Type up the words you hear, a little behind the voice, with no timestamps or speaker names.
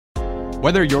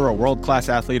Whether you're a world-class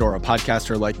athlete or a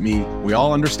podcaster like me, we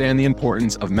all understand the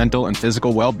importance of mental and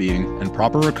physical well-being and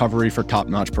proper recovery for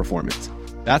top-notch performance.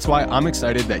 That's why I'm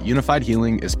excited that Unified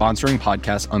Healing is sponsoring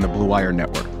podcasts on the Blue Wire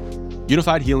Network.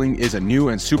 Unified Healing is a new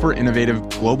and super innovative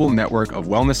global network of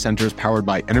wellness centers powered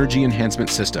by Energy Enhancement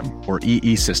System, or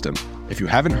EE System. If you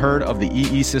haven't heard of the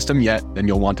EE System yet, then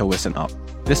you'll want to listen up.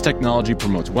 This technology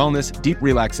promotes wellness, deep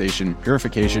relaxation,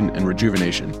 purification, and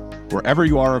rejuvenation. Wherever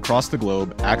you are across the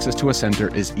globe, access to a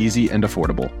center is easy and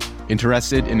affordable.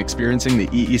 Interested in experiencing the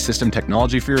EE System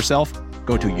technology for yourself?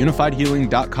 Go to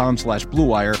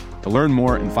unifiedhealing.com/bluewire to learn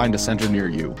more and find a center near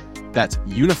you. That's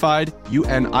unified,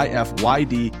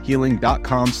 UNIFYD,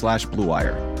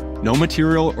 healing.com/bluewire. No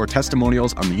material or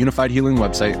testimonials on the Unified Healing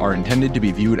website are intended to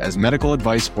be viewed as medical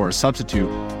advice or a substitute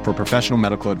for professional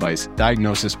medical advice,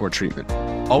 diagnosis, or treatment.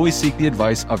 Always seek the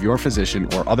advice of your physician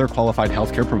or other qualified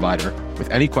healthcare provider with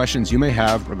any questions you may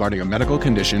have regarding a medical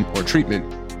condition or treatment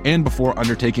and before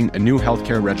undertaking a new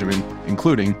healthcare regimen,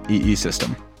 including EE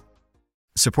System.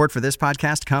 Support for this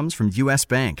podcast comes from U.S.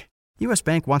 Bank. U.S.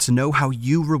 Bank wants to know how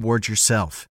you reward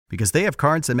yourself because they have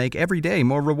cards that make every day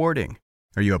more rewarding.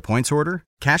 Are you a points hoarder,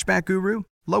 cashback guru,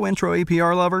 low intro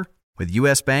APR lover? With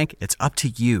U.S. Bank, it's up to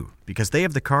you because they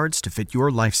have the cards to fit your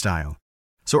lifestyle.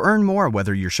 So earn more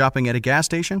whether you're shopping at a gas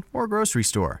station or grocery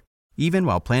store, even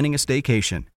while planning a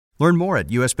staycation. Learn more at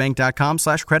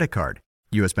usbank.com/creditcard.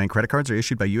 U.S. Bank credit cards are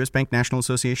issued by U.S. Bank National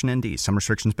Association ND. Some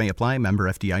restrictions may apply. Member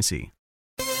FDIC.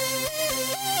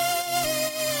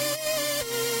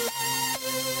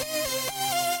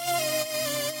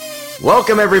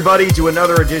 Welcome, everybody, to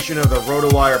another edition of the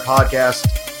RotoWire podcast,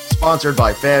 sponsored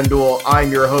by FanDuel.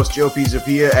 I'm your host, Joe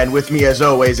Pisapia, and with me, as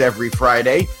always, every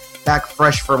Friday, back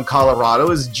fresh from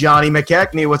Colorado, is Johnny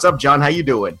McKechnie. What's up, John? How you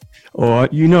doing? Oh,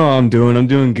 you know how I'm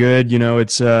doing good. You know,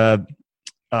 it's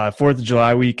 4th of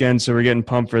July weekend, so we're getting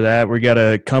pumped for that. We got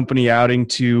a company outing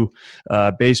to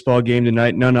baseball game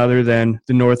tonight, none other than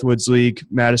the Northwoods League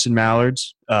Madison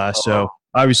Mallards. So,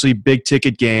 obviously, big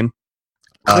ticket game.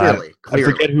 Clearly. I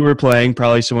forget who we're playing,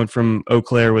 probably someone from Eau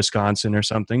Claire, Wisconsin or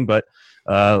something, but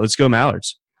let's go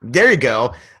Mallards. There you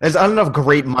go. There's not enough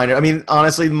great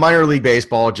honestly, minor league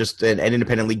baseball, just and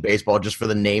independent league baseball, just for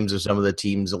the names of some of the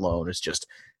teams alone, is just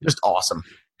awesome.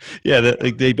 Yeah,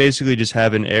 they basically just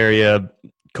have an area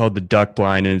called the Duck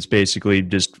Blind, and it's basically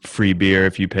just free beer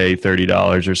if you pay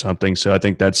 $30 or something. So I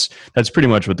think that's pretty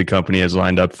much what the company has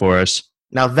lined up for us.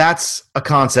 Now, that's a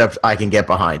concept I can get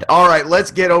behind. All right,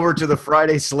 let's get over to the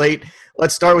Friday slate.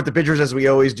 Let's start with the pitchers as we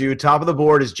always do. Top of the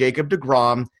board is Jacob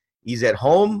deGrom. He's at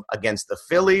home against the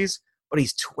Phillies, but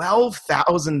he's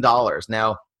 $12,000.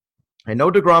 Now, I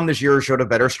know deGrom this year showed a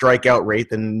better strikeout rate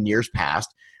than years past.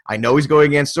 I know he's going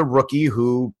against a rookie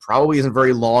who probably isn't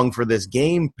very long for this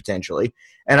game, potentially.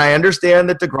 And I understand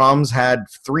that deGrom's had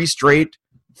 3 straight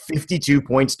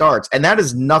 52-point starts, and that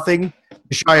is nothing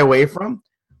to shy away from.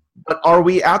 But are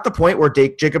we at the point where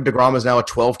Jacob deGrom is now a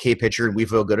 12K pitcher and we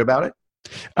feel good about it?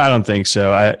 I don't think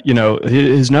so.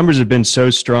 His numbers have been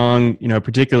so strong,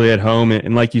 particularly at home.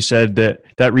 And like you said,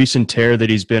 that recent tear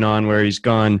that he's been on where he's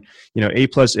gone,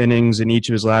 8+ innings in each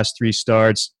of his last 3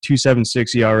 starts,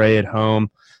 2.76 ERA at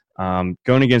home,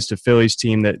 going against a Phillies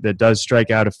team that does strike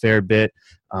out a fair bit.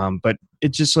 But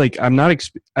it's just like I'm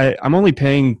only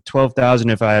paying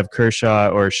 $12,000 if I have Kershaw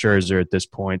or Scherzer at this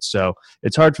point. So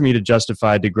it's hard for me to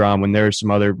justify deGrom when there are some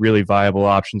other really viable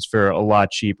options for a lot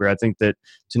cheaper. I think that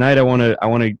tonight I want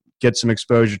to get some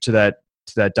exposure to that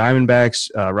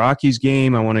Diamondbacks Rockies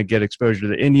game. I want to get exposure to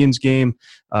the Indians game,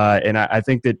 and I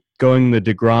think that going the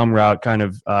deGrom route kind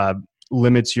of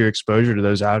limits your exposure to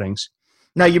those outings.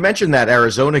 Now, you mentioned that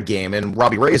Arizona game, and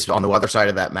Robbie Ray is on the other side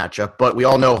of that matchup, but we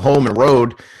all know home and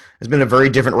road has been a very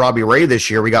different Robbie Ray this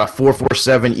year. We got a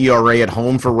 4.47 ERA at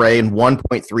home for Ray and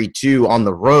 1.32 on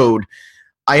the road.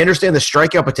 I understand the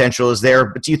strikeout potential is there,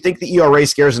 but do you think the ERA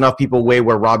scares enough people away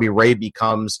where Robbie Ray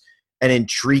becomes an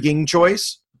intriguing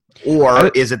choice? Or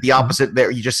is it the opposite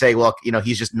there? You just say, look,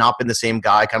 he's just not been the same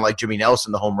guy, kind of like Jimmy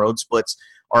Nelson. The home road splits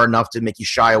are enough to make you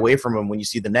shy away from him when you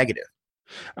see the negative.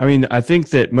 I mean, I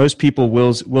think that most people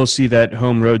will see that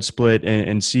home road split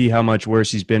and see how much worse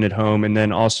he's been at home, and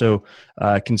then also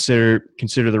consider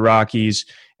the Rockies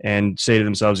and say to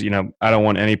themselves, I don't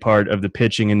want any part of the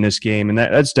pitching in this game, and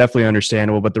that's definitely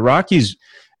understandable. But the Rockies,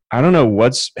 I don't know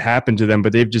what's happened to them,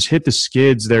 but they've just hit the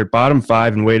skids. They're bottom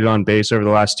 5 and waited on base over the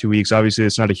last 2 weeks. Obviously,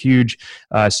 it's not a huge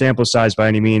sample size by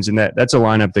any means, and that's a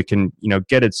lineup that can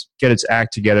get its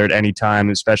act together at any time,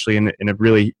 especially in a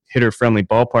really hitter-friendly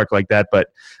ballpark like that. But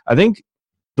I think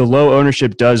the low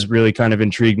ownership does really kind of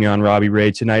intrigue me on Robbie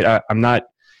Ray tonight. I'm not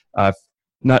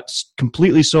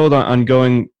completely sold on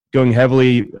going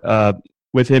heavily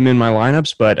with him in my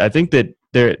lineups, but I think that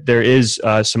there is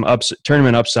some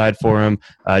tournament upside for him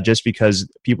just because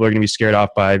people are going to be scared off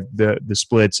by the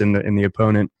splits in the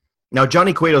opponent. Now,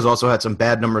 Johnny Cueto's also had some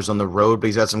bad numbers on the road, but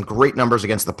he's had some great numbers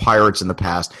against the Pirates in the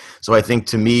past. So I think,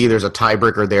 to me, there's a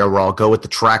tiebreaker there where I'll go with the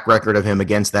track record of him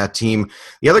against that team.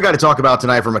 The other guy to talk about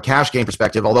tonight from a cash game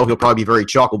perspective, although he'll probably be very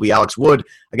chalk, will be Alex Wood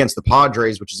against the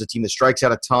Padres, which is a team that strikes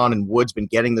out a ton, and Wood's been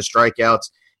getting the strikeouts.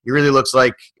 He really looks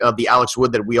like the Alex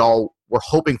Wood that we all were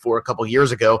hoping for a couple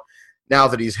years ago, now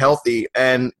that he's healthy.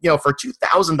 And, for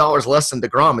 $2,000 less than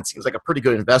DeGrom, it seems like a pretty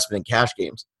good investment in cash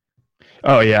games.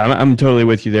 Oh yeah, I'm totally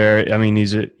with you there. I mean,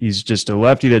 he's just a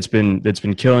lefty that's been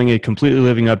killing it, completely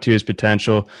living up to his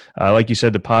potential. Like you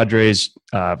said, the Padres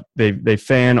they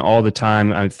fan all the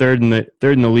time. I'm third in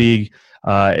the league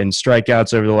in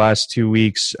strikeouts over the last 2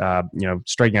 weeks.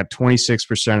 Striking out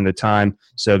 26% of the time.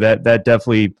 So that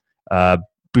definitely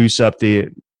boosts up the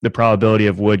probability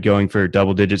of Wood going for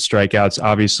double-digit strikeouts.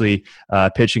 Obviously,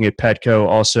 pitching at Petco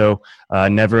also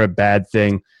never a bad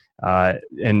thing.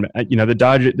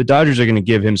 The Dodgers are going to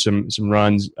give him some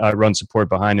run support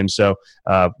behind him. So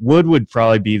Wood would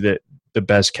probably be the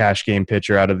best cash game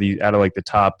pitcher out of like the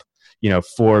top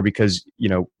 4, because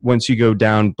once you go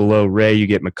down below Ray, you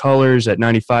get McCullers at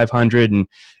 9,500, and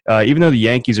even though the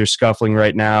Yankees are scuffling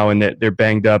right now and that they're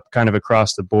banged up kind of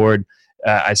across the board,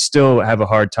 I still have a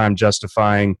hard time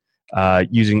justifying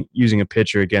using a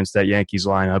pitcher against that Yankees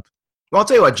lineup. Well, I'll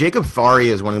tell you what, Jacob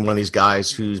Faria is one of these guys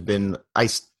who's been, I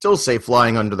still say,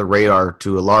 flying under the radar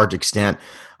to a large extent.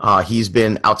 He's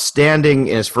been outstanding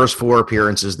in his first 4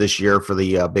 appearances this year for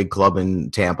the big club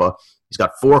in Tampa. He's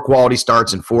got 4 quality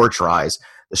starts and 4 tries.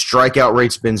 The strikeout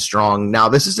rate's been strong. Now,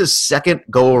 this is his second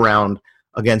go-around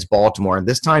against Baltimore, and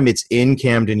this time it's in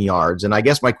Camden Yards. And I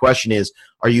guess my question is,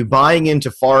 are you buying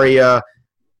into Faria,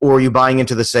 or are you buying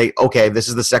into okay, this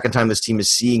is the second time this team is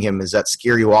seeing him? Does that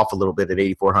scare you off a little bit at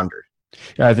 8,400?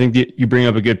 Yeah, I think you bring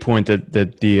up a good point that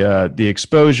the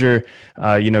exposure,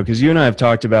 because you and I have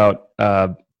talked about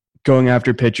going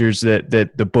after pitchers that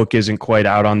the book isn't quite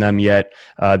out on them yet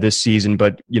this season,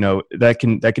 but that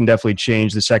can definitely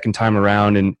change the second time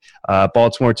around. And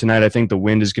Baltimore tonight, I think the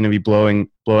wind is going to be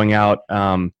blowing out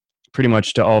pretty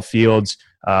much to all fields,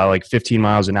 like 15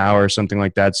 miles an hour or something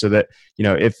like that. So that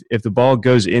if the ball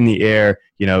goes in the air,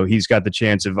 he's got the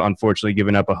chance of unfortunately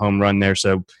giving up a home run there.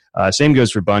 So same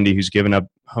goes for Bundy, who's given up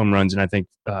home runs, and I think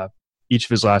each of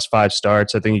his last 5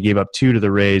 starts, I think he gave up 2 to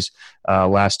the Rays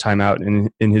last time out in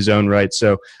his own right.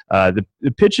 So the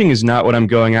pitching is not what I'm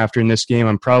going after in this game.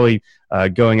 I'm probably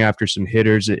going after some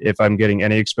hitters if I'm getting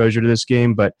any exposure to this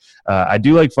game. But I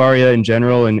do like Faria in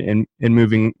general, and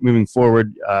moving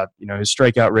forward. His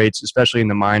strikeout rates, especially in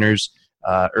the minors.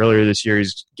 Earlier this year,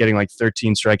 he's getting like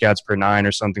 13 strikeouts per 9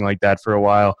 or something like that for a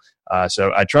while.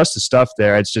 So I trust the stuff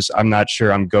there. It's just I'm not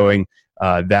sure I'm going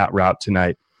that route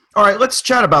tonight. All right, let's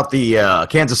chat about the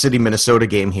Kansas City-Minnesota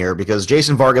game here, because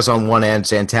Jason Vargas on one end,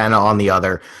 Santana on the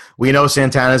other. We know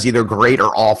Santana's either great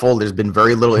or awful. There's been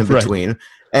very little in between. Right.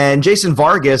 And Jason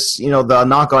Vargas, the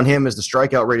knock on him is the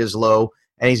strikeout rate is low,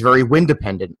 and he's very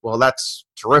win-dependent. Well, that's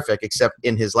terrific, except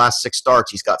in his last 6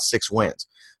 starts, he's got 6 wins.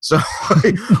 So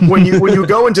when you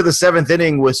go into the 7th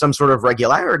inning with some sort of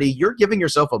regularity, you're giving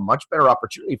yourself a much better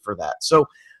opportunity for that. So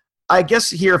I guess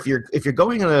here, if you're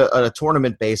going on a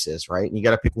tournament basis, right, and you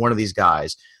got to pick one of these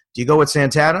guys, do you go with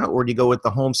Santana or do you go with the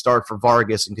home start for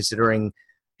Vargas, and considering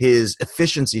his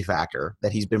efficiency factor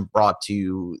that he's been brought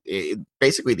to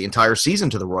basically the entire season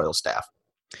to the Royal staff?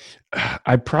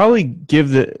 I'd probably give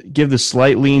the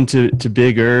slight lean to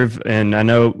Big Irv, and I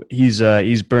know he's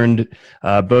burned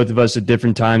both of us at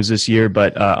different times this year,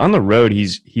 but on the road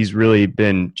he's really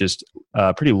been just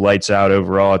pretty lights out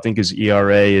overall. I think his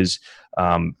ERA is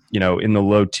in the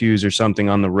low 2s or something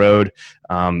on the road,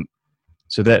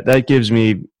 so that gives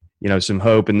me some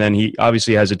hope. And then he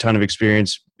obviously has a ton of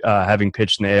experience having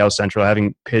pitched in the AL Central,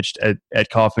 having pitched at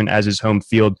Kauffman as his home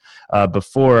field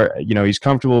before. He's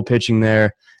comfortable pitching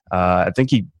there. I think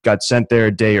he got sent there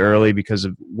a day early because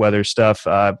of weather stuff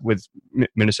with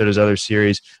Minnesota's other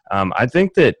series. I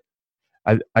think that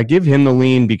I give him the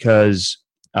lean because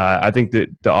I think that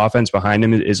the offense behind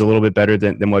him is a little bit better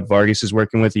than what Vargas is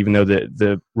working with, even though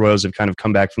the Royals have kind of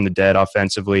come back from the dead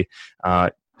offensively.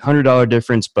 $100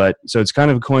 difference, but so it's kind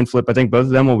of a coin flip. I think both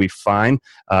of them will be fine,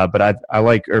 but I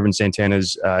like Urban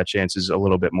Santana's chances a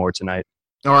little bit more tonight.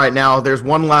 All right, now there's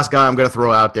one last guy I'm going to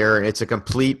throw out there, and it's a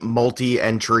complete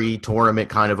multi-entry tournament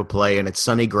kind of a play, and it's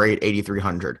Sonny Gray at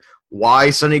 8,300.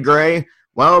 Why Sonny Gray?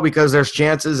 Well, because there's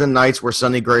chances and nights where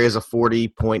Sonny Gray is a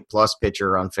 40-point-plus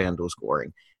pitcher on FanDuel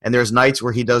scoring, and there's nights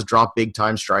where he does drop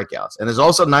big-time strikeouts, and there's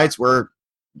also nights where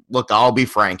look, I'll be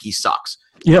frank, he sucks.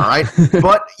 Yeah. All right.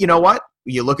 But you know what?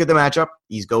 You look at the matchup.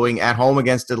 He's going at home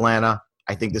against Atlanta.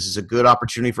 I think this is a good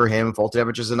opportunity for him.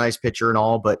 Foltynewicz is a nice pitcher and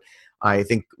all, but I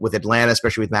think with Atlanta,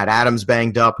 especially with Matt Adams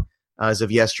banged up as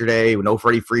of yesterday, no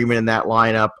Freddie Freeman in that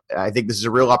lineup, I think this is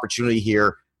a real opportunity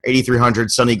here.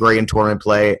 8,300, Sonny Gray in tournament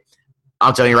play.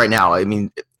 I'm telling you right now, I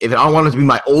mean, if I don't want it to be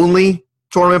my only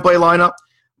tournament play lineup,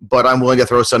 but I'm willing to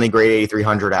throw Sonny Gray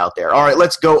 8,300 out there. All right,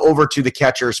 let's go over to the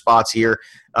catcher spots here.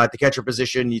 At the catcher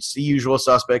position, it's the usual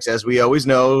suspects, as we always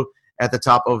know, at the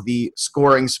top of the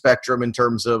scoring spectrum in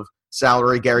terms of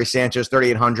salary. Gary Sanchez,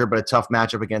 3,800, but a tough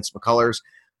matchup against McCullers.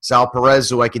 Sal Perez,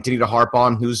 who I continue to harp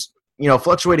on, who's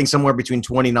fluctuating somewhere between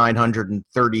 2,900 and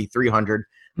 3,300.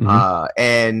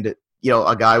 And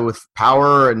a guy with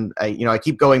power, and I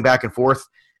keep going back and forth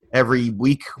every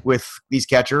week with these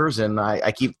catchers, and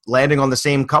I keep landing on the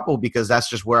same couple because that's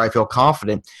just where I feel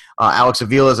confident. Alex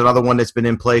Avila is another one that's been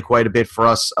in play quite a bit for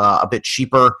us, a bit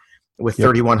cheaper with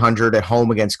 3,100 at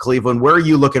home against Cleveland. Where are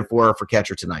you looking for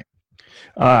catcher tonight?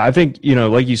 I think,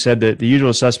 like you said, that the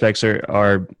usual suspects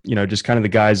are just kind of the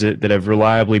guys that have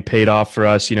reliably paid off for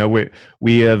us.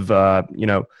 We have,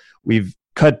 we've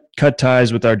cut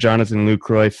ties with our Jonathan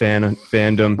Lucroy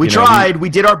fandom. We tried. We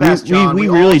did our best, John. We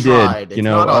really did.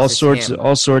 All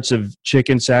sorts of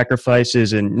chicken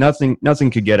sacrifices, and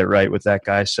nothing could get it right with that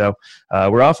guy. So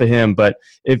we're off of him. But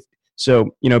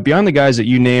beyond the guys that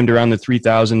you named around the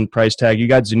 3,000 price tag, you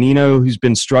got Zunino, who's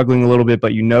been struggling a little bit,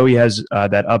 but he has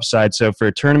that upside. So for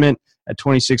a tournament at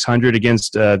 2,600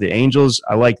 against the Angels,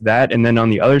 I like that. And then on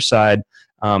the other side,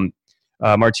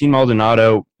 Martin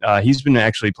Maldonado, he's been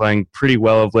actually playing pretty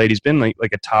well of late. He's been like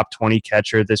a top 20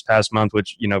 catcher this past month,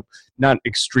 which, not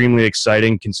extremely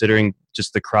exciting considering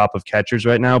just the crop of catchers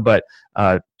right now. But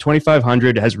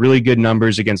 2,500 has really good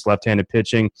numbers against left-handed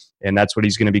pitching, and that's what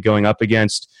he's going to be going up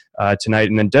against tonight.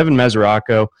 And then Devin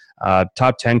Mesoraco,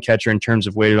 top 10 catcher in terms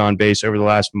of weighted on base over the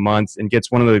last month, and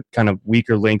gets one of the kind of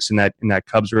weaker links in that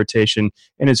Cubs rotation,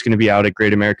 and it's going to be out at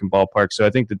Great American Ballpark. So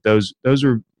I think that those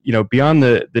are, beyond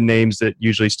the names that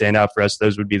usually stand out for us,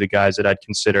 those would be the guys that I'd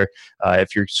consider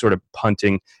if you're sort of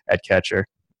punting at catcher.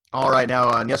 All right. Now,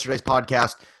 on yesterday's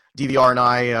podcast, DVR and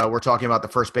I were talking about the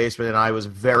first baseman, and I was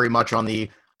very much on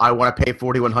I want to pay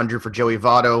 $4,100 for Joey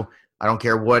Votto. I don't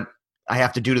care what I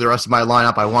have to do to the rest of my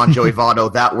lineup. I want Joey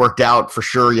Votto. That worked out for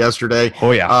sure yesterday.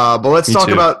 Oh, yeah. But let's talk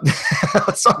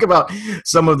about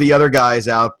some of the other guys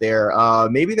out there.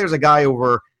 Maybe there's a guy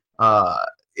over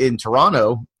in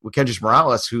Toronto with Kendrys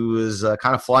Morales, who is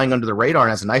kind of flying under the radar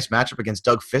and has a nice matchup against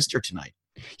Doug Fister tonight.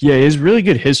 Yeah, he has really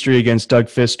good history against Doug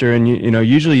Fister, and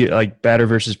usually like batter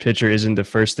versus pitcher isn't the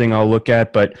first thing I'll look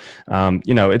at, but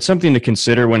it's something to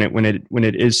consider when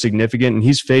it is significant. And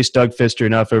he's faced Doug Fister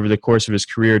enough over the course of his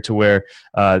career to where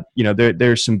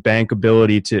there's some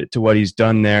bankability to what he's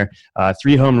done there.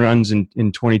 3 home runs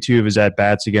in 22 of his at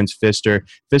bats against Fister.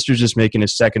 Fister's just making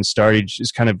his second start. He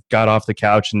just kind of got off the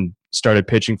couch and started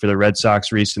pitching for the Red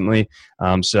Sox recently.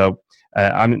 I'm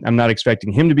not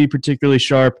expecting him to be particularly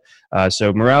sharp.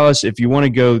 So Morales, if you want to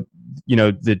go,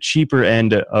 the cheaper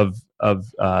end of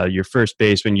your first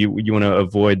baseman, you want to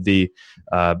avoid the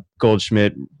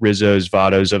Goldschmidt, Rizzos,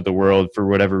 Vottos of the world for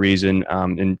whatever reason,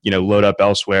 and load up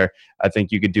elsewhere. I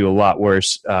think you could do a lot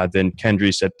worse than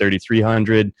Kendrys at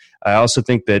 3,300. I also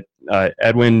think that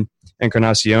Edwin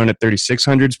Encarnacion at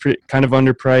 3,600 is kind of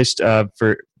underpriced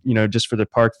for just for the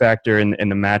park factor and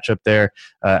the matchup there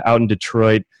out in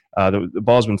Detroit. The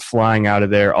ball's been flying out of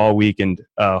there all week, and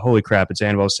holy crap, it's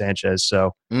Anibal Sanchez.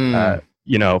 So,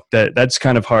 that's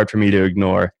kind of hard for me to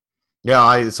ignore.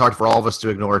 Yeah, it's hard for all of us to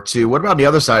ignore, too. What about the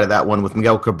other side of that one with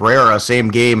Miguel Cabrera,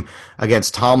 same game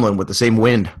against Tomlin with the same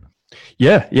wind?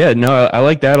 Yeah, no, I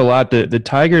like that a lot. The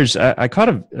Tigers, I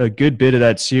caught a good bit of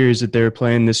that series that they were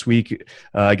playing this week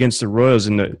against the Royals,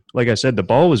 and like I said, the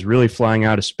ball was really flying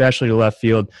out, especially to left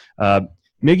field.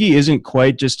 Miggy isn't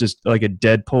quite just like a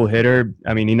dead pull hitter.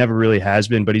 I mean, he never really has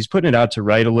been, but he's putting it out to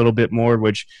right a little bit more,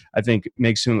 which I think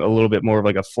makes him a little bit more of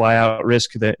like a fly-out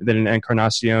risk than an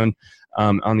Encarnacion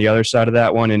on the other side of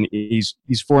that one. And he's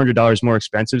 $400 more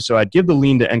expensive, so I'd give the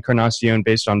lean to Encarnacion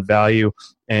based on value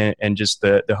and just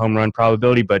the home run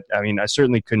probability. But, I mean, I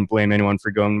certainly couldn't blame anyone for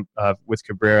going with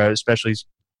Cabrera, especially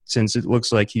since it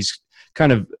looks like he's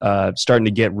kind of starting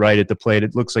to get right at the plate.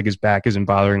 It looks like his back isn't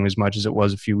bothering him as much as it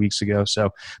was a few weeks ago. So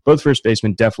both first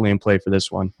basemen definitely in play for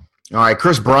this one. All right,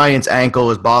 Chris Bryant's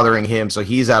ankle is bothering him, so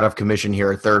he's out of commission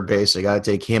here at third base. So got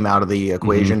to take him out of the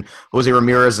equation. Mm-hmm. Jose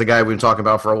Ramirez, the guy we've been talking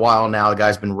about for a while now. The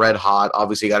guy's been red hot.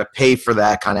 Obviously, got to pay for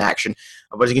that kind of action.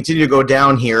 But as you continue to go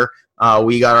down here,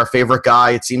 we got our favorite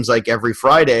guy. It seems like every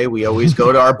Friday we always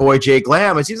go to our boy Jake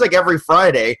Lamb. It seems like every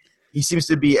Friday he seems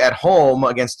to be at home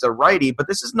against a righty, but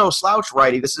this is no slouch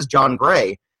righty. This is John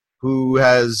Gray, who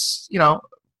has,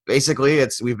 basically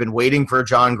we've been waiting for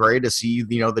John Gray to see,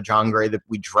 the John Gray that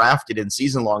we drafted in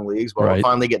season-long leagues, but we're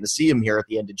finally getting to see him here at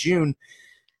the end of June.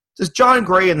 Does John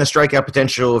Gray and the strikeout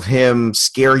potential of him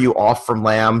scare you off from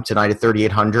Lamb tonight at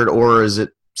 3,800, or is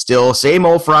it still same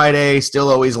old Friday, still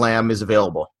always Lamb is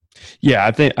available? Yeah,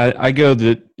 I think I go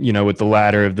with the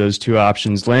latter of those two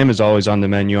options. Lamb is always on the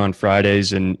menu on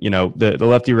Fridays, and the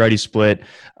lefty righty split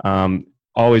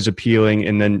always appealing.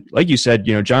 And then, like you said,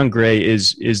 John Gray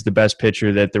is the best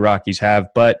pitcher that the Rockies have,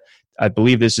 but I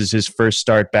believe this is his first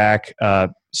start back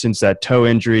since that toe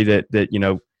injury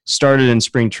that started in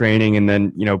spring training and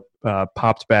then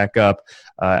popped back up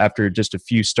after just a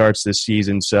few starts this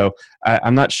season. So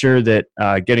I'm not sure that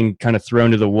getting kind of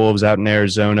thrown to the wolves out in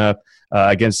Arizona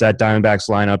against that Diamondbacks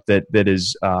lineup that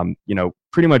is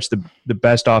pretty much the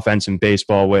best offense in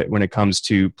baseball when it comes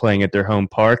to playing at their home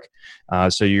park.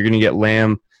 So you're going to get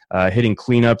Lamb hitting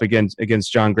cleanup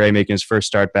against John Gray, making his first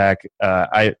start back.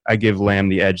 I give Lamb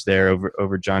the edge there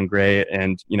over John Gray,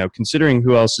 and considering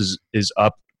who else is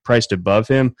up priced above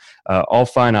him, all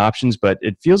fine options, but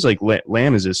it feels like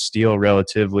Lamb is a steal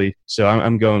relatively, so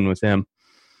I'm going with him.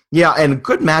 Yeah, and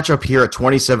good matchup here at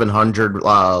 2,700.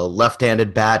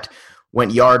 Left-handed bat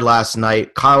went yard last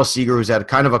night. Kyle Seager, who's had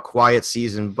kind of a quiet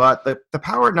season, but the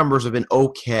power numbers have been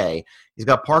okay. He's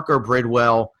got Parker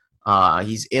Bridwell.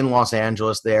 He's in Los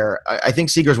Angeles there. I think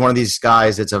Seager's one of these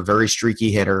guys that's a very streaky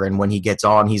hitter, and when he gets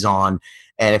on, he's on.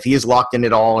 And if he is locked in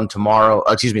at all, and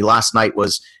last night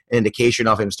was an indication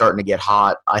of him starting to get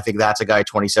hot, I think that's a guy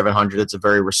 2,700 that's a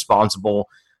very responsible,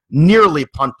 nearly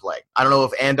punt play. I don't know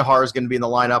if Andahar is going to be in the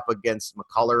lineup against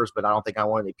McCullers, but I don't think I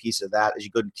want any piece of that. As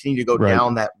you continue to go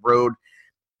down that road,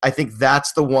 I think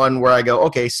that's the one where I go,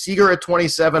 okay, Seager at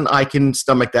 27, I can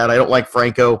stomach that. I don't like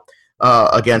Franco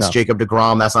against Jacob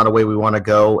deGrom. That's not a way we want to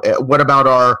go. What about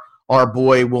our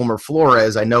boy Wilmer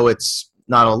Flores? I know it's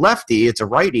not a lefty, it's a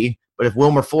righty, but if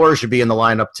Wilmer Flores should be in the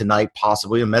lineup tonight,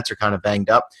 possibly, the Mets are kind of banged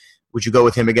up, would you go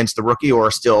with him against the rookie, or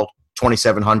still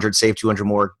 2,700, save 200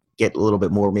 more, get a little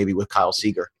bit more maybe with Kyle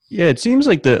Seager? Yeah, it seems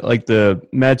like the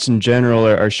Mets in general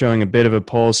are showing a bit of a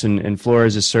pulse, and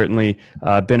Flores has certainly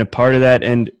been a part of that.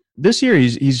 And this year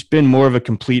he's been more of a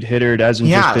complete hitter. It hasn't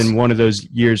just been one of those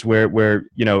years where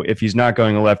if he's not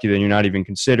going a lefty, then you're not even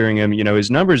considering him.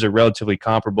 His numbers are relatively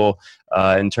comparable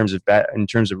in terms of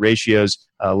ratios,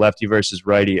 lefty versus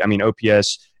righty. I mean,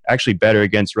 OPS actually better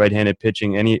against right-handed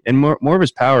pitching, and more of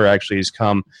his power actually has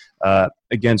come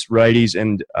against righties,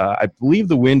 and I believe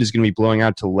the wind is going to be blowing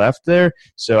out to left there.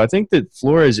 So I think that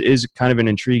Flores is kind of an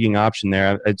intriguing option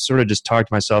there. I sort of just talked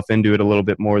myself into it a little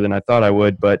bit more than I thought I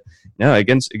would, but no,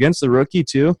 against the rookie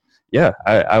too. Yeah,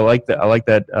 I like that. I like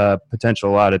that potential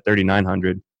a lot at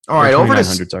 3,900. All right, over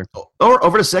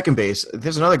to second base.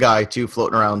 There's another guy, too,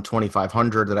 floating around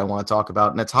 2,500 that I want to talk about,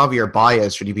 and that's Javier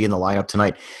Baez. Should he be in the lineup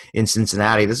tonight in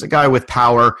Cincinnati? This is a guy with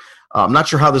power. I'm not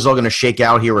sure how this is all going to shake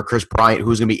out here with Chris Bryant,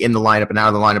 who's going to be in the lineup and out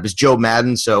of the lineup. Is Joe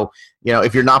Madden. So,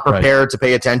 if you're not prepared to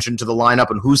pay attention to the lineup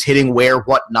and who's hitting where,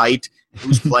 what night,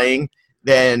 who's playing,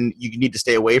 then you need to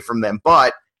stay away from them.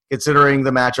 But considering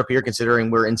the matchup here,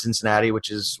 considering we're in Cincinnati, which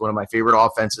is one of my favorite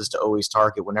offenses to always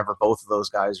target whenever both of those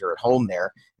guys are at home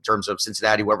there, in terms of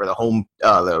Cincinnati, wherever the home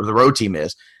the road team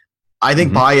is, I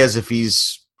think Baez, if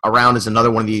he's around, is another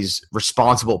one of these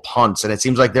responsible punts. And it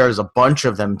seems like there's a bunch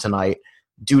of them tonight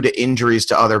due to injuries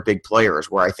to other big players,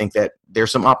 where I think that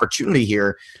there's some opportunity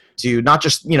here to not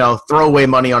just, throw away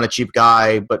money on a cheap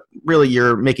guy, but really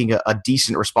you're making a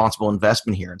decent, responsible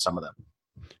investment here in some of them.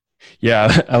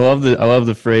 Yeah, I love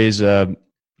the phrase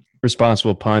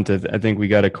responsible punt. I think we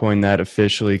got to coin that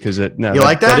officially, because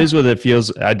that is what it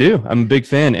feels. I do. I'm a big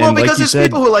fan. Well, and because like there's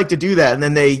people who like to do that, and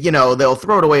then they, they'll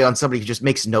throw it away on somebody who just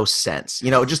makes no sense.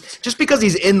 Just because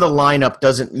he's in the lineup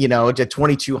doesn't, at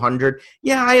 2,200.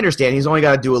 Yeah, I understand. He's only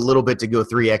got to do a little bit to go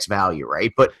 3x value,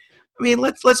 right? But I mean,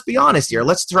 let's be honest here.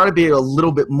 Let's try to be a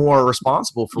little bit more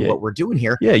responsible for what we're doing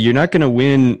here. Yeah, you're not going to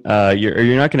win.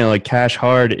 You're not going to cash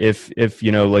hard if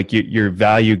your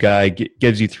value guy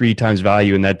gives you 3 times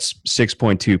value, and that's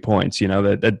 6.2 points.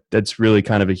 That's really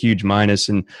kind of a huge minus.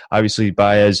 And obviously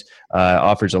Baez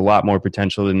offers a lot more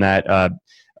potential than that.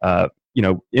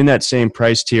 In that same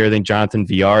price tier, I think Jonathan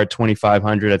Villar at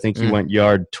 2,500. I think he went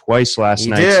yard twice last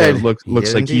night. So it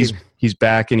looks like he's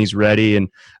back and he's ready. And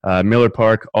Miller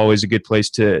Park, always a good place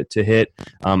to hit.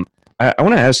 I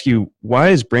want to ask you, why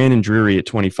is Brandon Drury at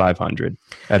 2,500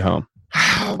 at home?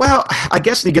 Well, I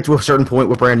guess you get to a certain point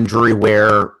with Brandon Drury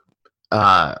where,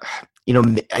 I'm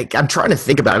trying to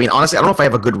think about it. I mean, honestly, I don't know if I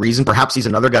have a good reason. Perhaps he's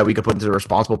another guy we could put into the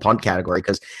responsible punt category,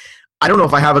 because I don't know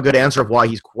if I have a good answer of why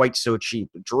he's quite so cheap.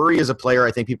 Drury is a player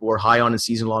I think people were high on in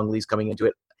season-long leagues coming into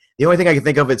it. The only thing I can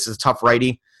think of is a tough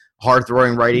righty,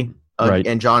 hard-throwing righty,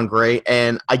 and John Gray.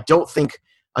 And I don't think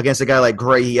against a guy like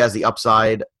Gray he has the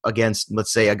upside against,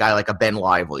 let's say, a guy like a Ben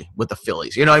Lively with the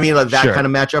Phillies. You know what I mean? Like that kind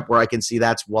of matchup where I can see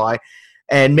that's why.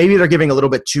 And maybe they're giving a little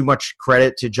bit too much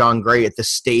credit to John Gray at this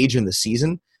stage in the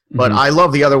season. But I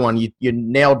love the other one. You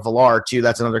nailed Villar, too.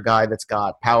 That's another guy that's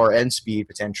got power and speed,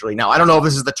 potentially. Now, I don't know if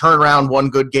this is the turnaround, one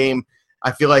good game.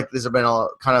 I feel like this has been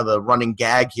kind of the running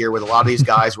gag here with a lot of these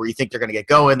guys where you think they're going to get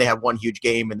going, they have one huge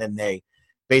game, and then they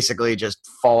basically just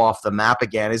fall off the map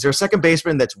again. Is there a second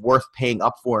baseman that's worth paying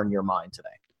up for in your mind today?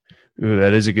 Ooh,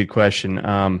 that is a good question.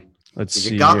 Let's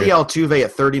see. You got the Altuve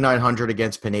at 3,900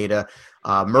 against Pineda.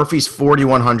 Murphy's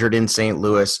 4,100 in St.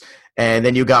 Louis. And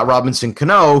then you got Robinson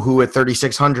Cano, who at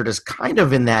 3,600 is kind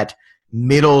of in that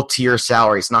middle tier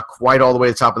salary. It's not quite all the way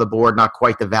to the top of the board, not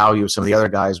quite the value of some of the other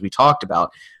guys we talked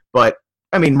about. But,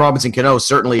 I mean, Robinson Cano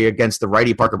certainly against the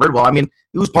righty Parker Bridwell. I mean,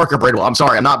 who's Parker Bridwell? I'm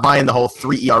sorry, I'm not buying the whole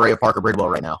 3 ERA of Parker Bridwell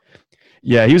right now.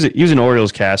 Yeah, he was an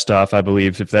Orioles cast-off, I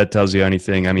believe, if that tells you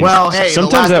anything. I mean, well, hey,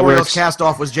 sometimes the last that Orioles works.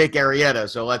 cast-off was Jake Arrieta,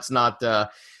 so let's not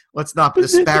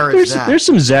disparage that. There's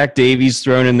some Zach Davies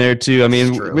thrown in there too. I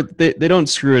mean, they don't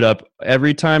screw it up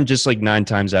every time, just like 9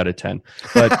 times out of 10.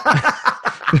 But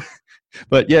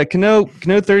but yeah, Cano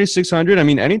 3,600. I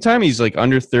mean, anytime he's like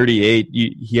under 38,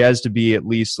 he has to be at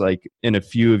least like in a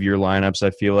few of your lineups,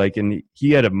 I feel like. And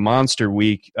he had a monster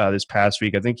week this past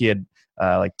week. I think he had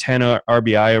like 10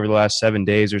 RBI over the last 7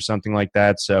 days or something like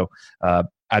that. So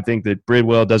I think that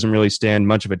Bridwell doesn't really stand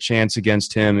much of a chance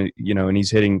against him, you know, and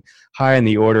he's hitting high in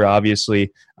the order, obviously.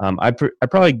 I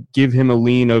probably give him a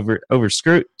lean over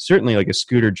certainly like a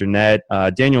Scooter Gennett.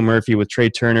 Daniel Murphy with Trey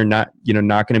Turner not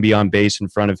going to be on base in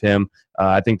front of him.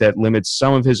 I think that limits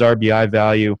some of his RBI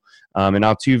value. And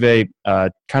Altuve,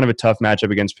 kind of a tough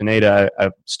matchup against Pineda.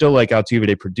 I still like Altuve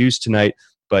to produce tonight,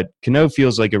 but Cano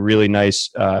feels like a really nice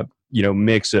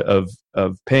mix of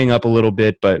paying up a little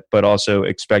bit, but also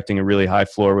expecting a really high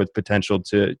floor with potential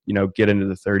to, get into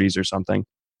the 30s or something.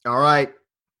 All right.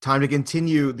 Time to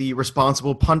continue the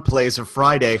responsible punt plays of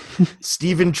Friday.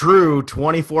 Stephen Drew,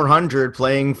 2,400,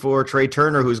 playing for Trey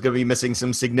Turner, who's going to be missing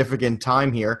some significant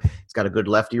time here. He's got a good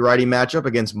lefty-righty matchup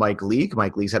against Mike Leake.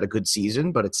 Mike Leake's had a good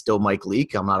season, but it's still Mike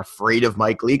Leake. I'm not afraid of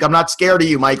Mike Leake. I'm not scared of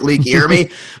you, Mike Leake. You hear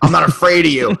me? I'm not afraid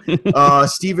of you.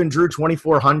 Stephen Drew,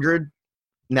 2,400.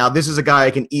 Now, this is a guy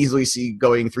I can easily see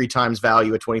going 3 times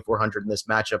value at 2,400 in this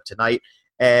matchup tonight.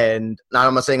 And now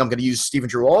I'm not saying I'm going to use Stephen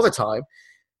Drew all the time,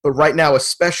 but right now,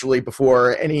 especially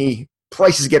before any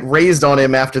prices get raised on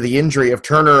him after the injury of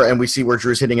Turner and we see where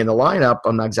Drew's hitting in the lineup,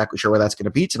 I'm not exactly sure where that's going to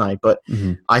be tonight, but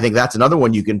I think that's another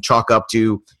one you can chalk up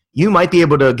to. You might be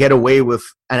able to get away with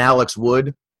an Alex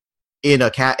Wood in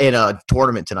a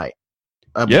tournament tonight.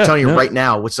 I'm telling you right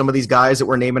now, with some of these guys that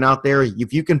we're naming out there,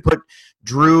 if you can put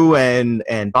Drew and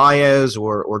Baez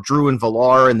or Drew and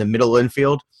Villar in the middle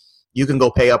infield, you can go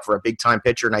pay up for a big-time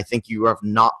pitcher, and I think you have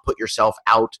not put yourself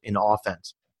out in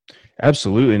offense.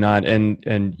 Absolutely not.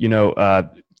 And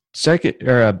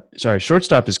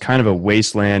shortstop is kind of a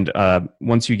wasteland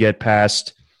once you get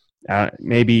past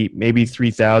maybe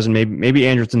 3,000, maybe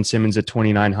Andrelton Simmons at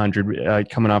 2,900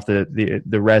 coming off the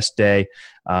rest day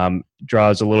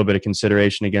draws a little bit of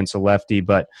consideration against a lefty,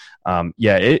 but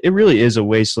it really is a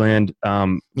wasteland.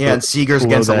 And Seager's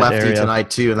against a lefty area tonight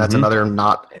too, and that's another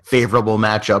not favorable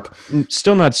matchup.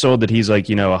 Still not sold that he's like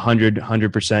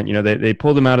 100%. They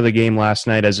pulled him out of the game last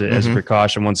night as a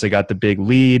precaution once they got the big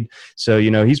lead. So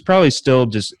he's probably still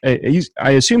just.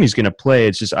 I assume he's going to play.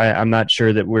 It's just I'm not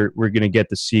sure that we're going to get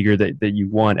the Seager that you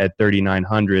want at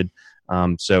 3,900.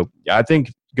 So I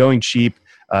think going cheap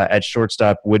at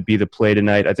shortstop would be the play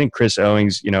tonight. I think Chris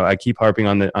Owings, I keep harping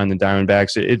on the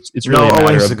Diamondbacks. It's really a matter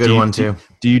Owings is of a good one too.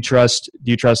 Do you trust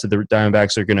that the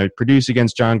Diamondbacks are going to produce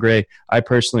against John Gray? I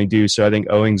personally do. So I think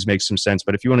Owings makes some sense.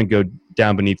 But if you want to go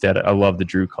down beneath that, I love the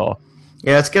Drew call.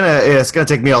 Yeah, it's gonna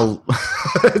take me a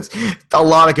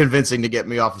lot of convincing to get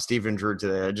me off of Stephen Drew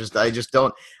today.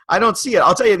 I don't see it.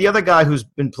 I'll tell you, the other guy who's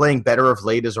been playing better of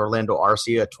late is Orlando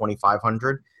Arcia at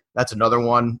 2,500. That's another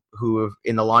one who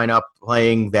in the lineup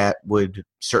playing that would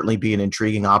certainly be an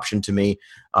intriguing option to me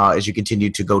as you continue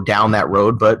to go down that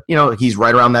road. But, he's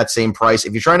right around that same price.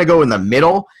 If you're trying to go in the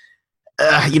middle,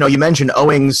 you mentioned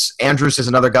Owings. Andrus is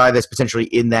another guy that's potentially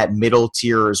in that middle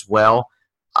tier as well.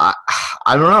 I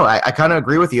don't know. I kind of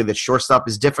agree with you that shortstop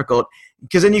is difficult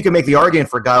because then you can make the argument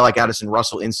for a guy like Addison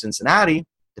Russell in Cincinnati,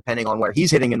 depending on where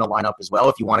he's hitting in the lineup as well,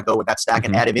 if you want to go with that stack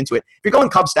and add him into it. If you're going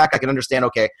Cub stack, I can understand,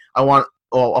 okay, I want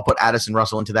I'll put Addison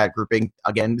Russell into that grouping.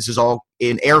 Again, this is all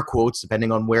in air quotes,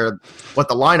 depending on what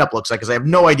the lineup looks like, because I have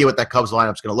no idea what that Cubs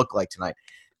lineup is going to look like tonight.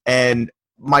 And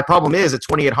my problem is at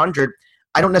 2,800,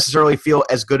 I don't necessarily feel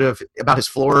as good about his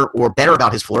floor or better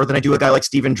about his floor than I do a guy like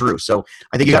Steven Drew. So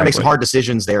I think you got to make some hard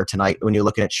decisions there tonight when you're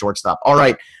looking at shortstop. All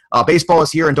right, baseball is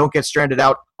here, and don't get stranded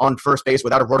out on first base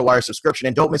without a RotoWire subscription.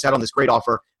 And don't miss out on this great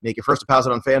offer. Make your first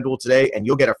deposit on FanDuel today, and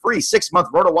you'll get a free 6-month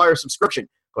RotoWire subscription.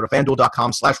 Go to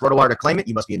FanDuel.com/RotoWire to claim it.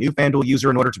 You must be a new FanDuel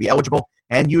user in order to be eligible,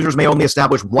 and users may only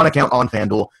establish one account on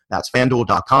FanDuel. That's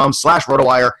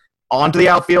FanDuel.com/RotoWire. On to the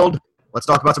outfield. Let's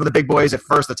talk about some of the big boys. At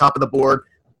first, the top of the board.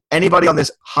 Anybody on this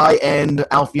high-end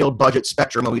outfield budget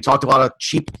spectrum, and we talked a lot of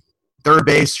cheap third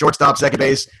base, shortstop, second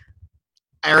base.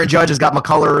 Aaron Judge has got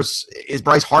McCullers. Is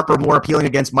Bryce Harper more appealing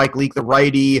against Mike Leake, the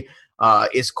righty?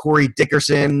 Is Corey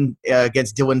Dickerson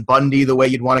against Dylan Bundy the way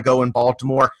you'd want to go in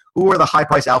Baltimore? Who are the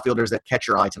high-price outfielders that catch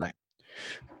your eye tonight?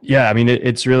 Yeah, I mean,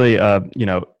 it's really,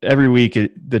 every week,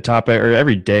 the top, or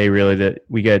every day, really, that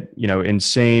we get,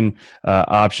 insane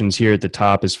options here at the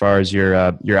top as far as your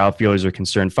outfielders are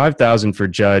concerned. 5,000 for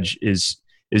Judge is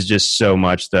just so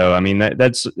much, though. I mean,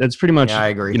 that's pretty much, I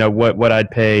agree. What I'd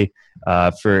pay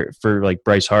for like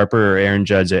Bryce Harper or Aaron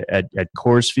Judge at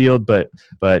Coors Field, but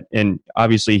and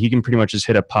obviously he can pretty much just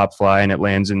hit a pop fly and it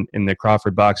lands in the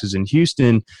Crawford boxes in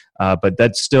Houston. But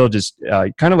that's still just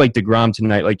kind of like DeGrom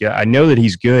tonight. Like, I know that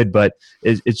he's good, but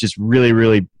it's just really,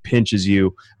 really pinches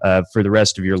you for the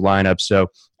rest of your lineup. So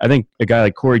I think a guy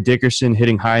like Corey Dickerson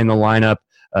hitting high in the lineup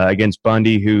against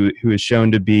Bundy, who is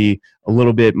shown to be a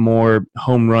little bit more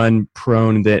home run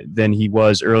prone than he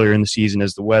was earlier in the season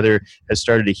as the weather has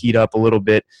started to heat up a little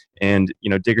bit. And,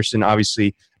 Dickerson,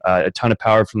 obviously a ton of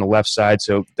power from the left side.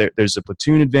 So there's a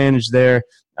platoon advantage there.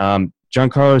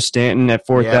 Giancarlo Stanton at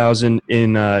 4,000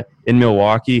 in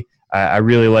Milwaukee. I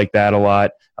really like that a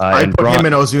lot. I'd put him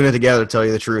and Ozuna together, to tell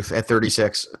you the truth, at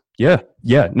 36. Yeah,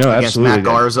 no, against absolutely. Matt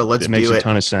Garza, let's do it. It makes a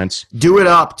ton of sense. Do it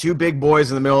up. Two big boys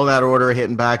in the middle of that order,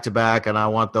 hitting back to back, and I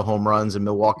want the home runs. And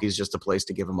Milwaukee's just a place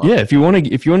to give them up. Yeah, if you want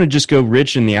to just go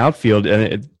rich in the outfield,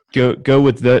 go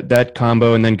with that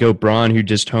combo, and then go Braun, who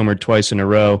just homered twice in a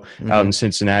row out in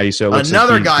Cincinnati. So it looks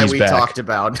another like guy he's we back. talked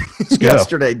about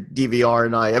yesterday, DVR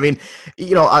and I. I mean,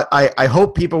 I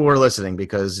hope people were listening,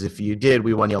 because if you did,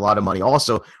 we won you a lot of money.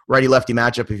 Also, righty-lefty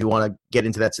matchup, if you want to get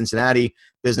into that Cincinnati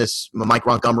business, Mike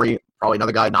Montgomery, probably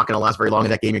another guy not going to last very long in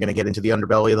that game. You're going to get into the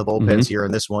underbelly of the bullpens here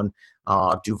in this one.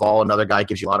 Duvall, another guy,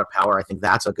 gives you a lot of power. I think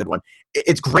that's a good one.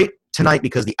 It's great tonight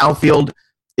because the outfield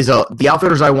the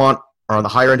outfielders I want are on the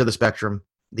higher end of the spectrum.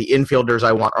 The infielders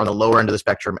I want are on the lower end of the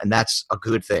spectrum, and that's a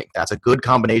good thing. That's a good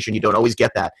combination. You don't always get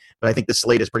that, but I think the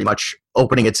slate is pretty much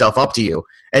opening itself up to you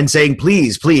and saying,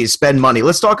 please spend money.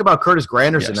 Let's talk about Curtis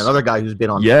Granderson, another guy who's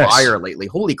been on fire lately.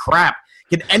 Holy crap.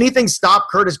 Can anything stop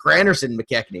Curtis Granderson,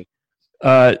 McKechnie?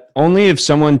 Only if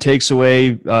someone takes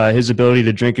away his ability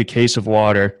to drink a case of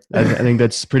water. I think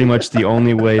that's pretty much the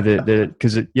only way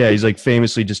because he's like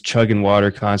famously just chugging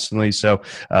water constantly. So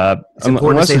it's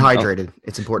important to stay hydrated.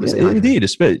 It's important to stay hydrated. Indeed,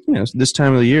 especially this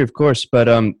time of the year, of course. But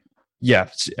I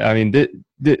mean,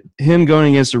 him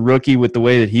going against a rookie with the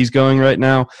way that he's going right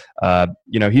now,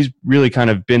 he's really kind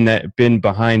of been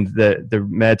behind the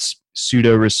Mets'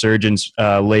 pseudo resurgence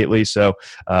lately. So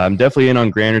I'm definitely in on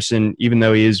Granderson, even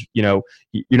though he is, you're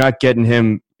not getting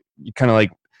him kind of like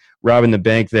robbing the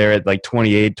bank there at like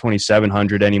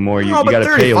 2,700 anymore. You got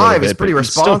to pay a little bit. Is pretty but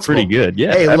responsible. It's still pretty good.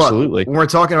 Yeah, hey, absolutely. Look, when we're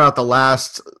talking about the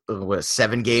last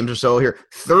 7 games or so here,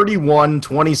 31,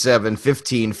 27,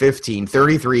 15, 15,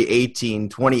 33, 18,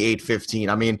 28, 15.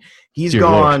 I mean, he's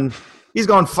gone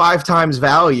 5 times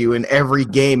value in every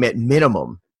game at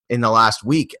minimum in the last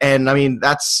week. And I mean,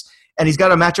 and he's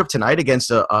got a matchup tonight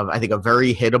against I think a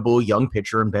very hittable young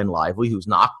pitcher in Ben Lively, who's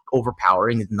not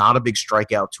overpowering. He's not a big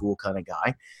strikeout tool kind of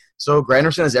guy. So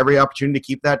Granderson has every opportunity to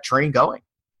keep that train going.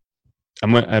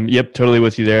 I'm totally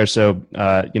with you there. So,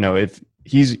 if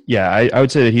he's, I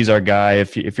would say that he's our guy.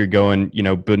 If you're going,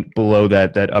 below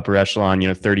that upper echelon,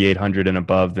 3,800 and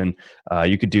above, then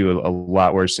you could do a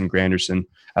lot worse than Granderson.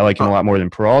 I like him a lot more than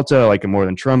Peralta. I like him more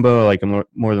than Trumbo. I like him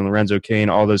more than Lorenzo Cain.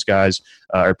 All those guys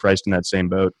are priced in that same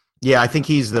boat. Yeah, I think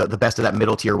he's the best of that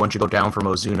middle tier. Once you go down from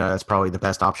Ozuna, that's probably the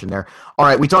best option there. All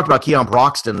right, we talked about Keon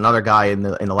Broxton, another guy in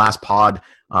the last pod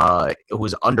who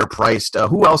was underpriced.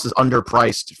 Who else is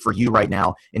underpriced for you right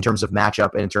now in terms of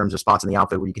matchup and in terms of spots in the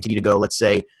outfit where you continue to go, let's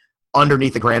say,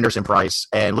 underneath the Granderson price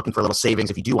and looking for a little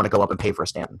savings if you do want to go up and pay for a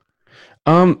Stanton?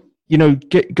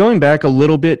 Going back a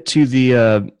little bit to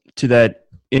that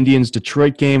Indians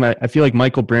Detroit game, I feel like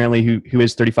Michael Brantley, who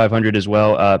is 3,500 as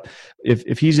well.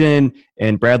 If he's in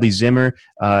and Bradley Zimmer,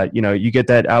 you get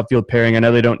that outfield pairing. I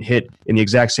know they don't hit in the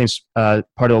exact same part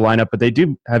of the lineup, but they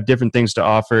do have different things to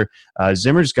offer.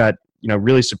 Zimmer's got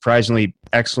really surprisingly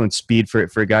excellent speed for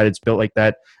a guy that's built like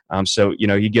that. So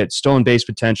you get stolen base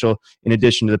potential in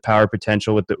addition to the power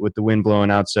potential with the wind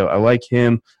blowing out. So I like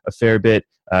him a fair bit.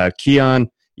 Keon,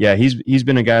 yeah, he's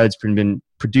been a guy that's been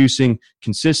producing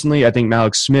consistently. I think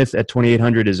Malik Smith at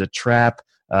 2,800 is a trap.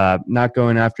 Not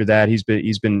going after that. He's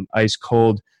been ice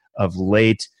cold of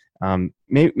late.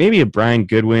 Maybe a Brian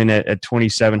Goodwin at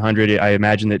 2,700. I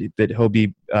imagine that he'll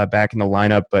be back in the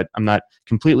lineup, but I'm not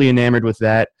completely enamored with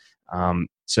that.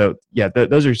 So yeah,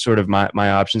 those are sort of my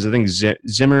options. I think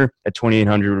Zimmer at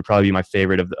 2,800 would probably be my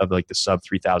favorite of like the sub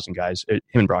 3,000 guys. Him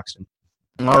and Broxton.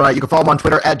 All right, you can follow him on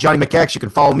Twitter at Johnny McX. You can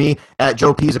follow me at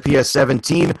Joe Pisa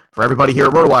PS17. For everybody here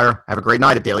at RotoWire, have a great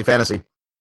night at Daily Fantasy.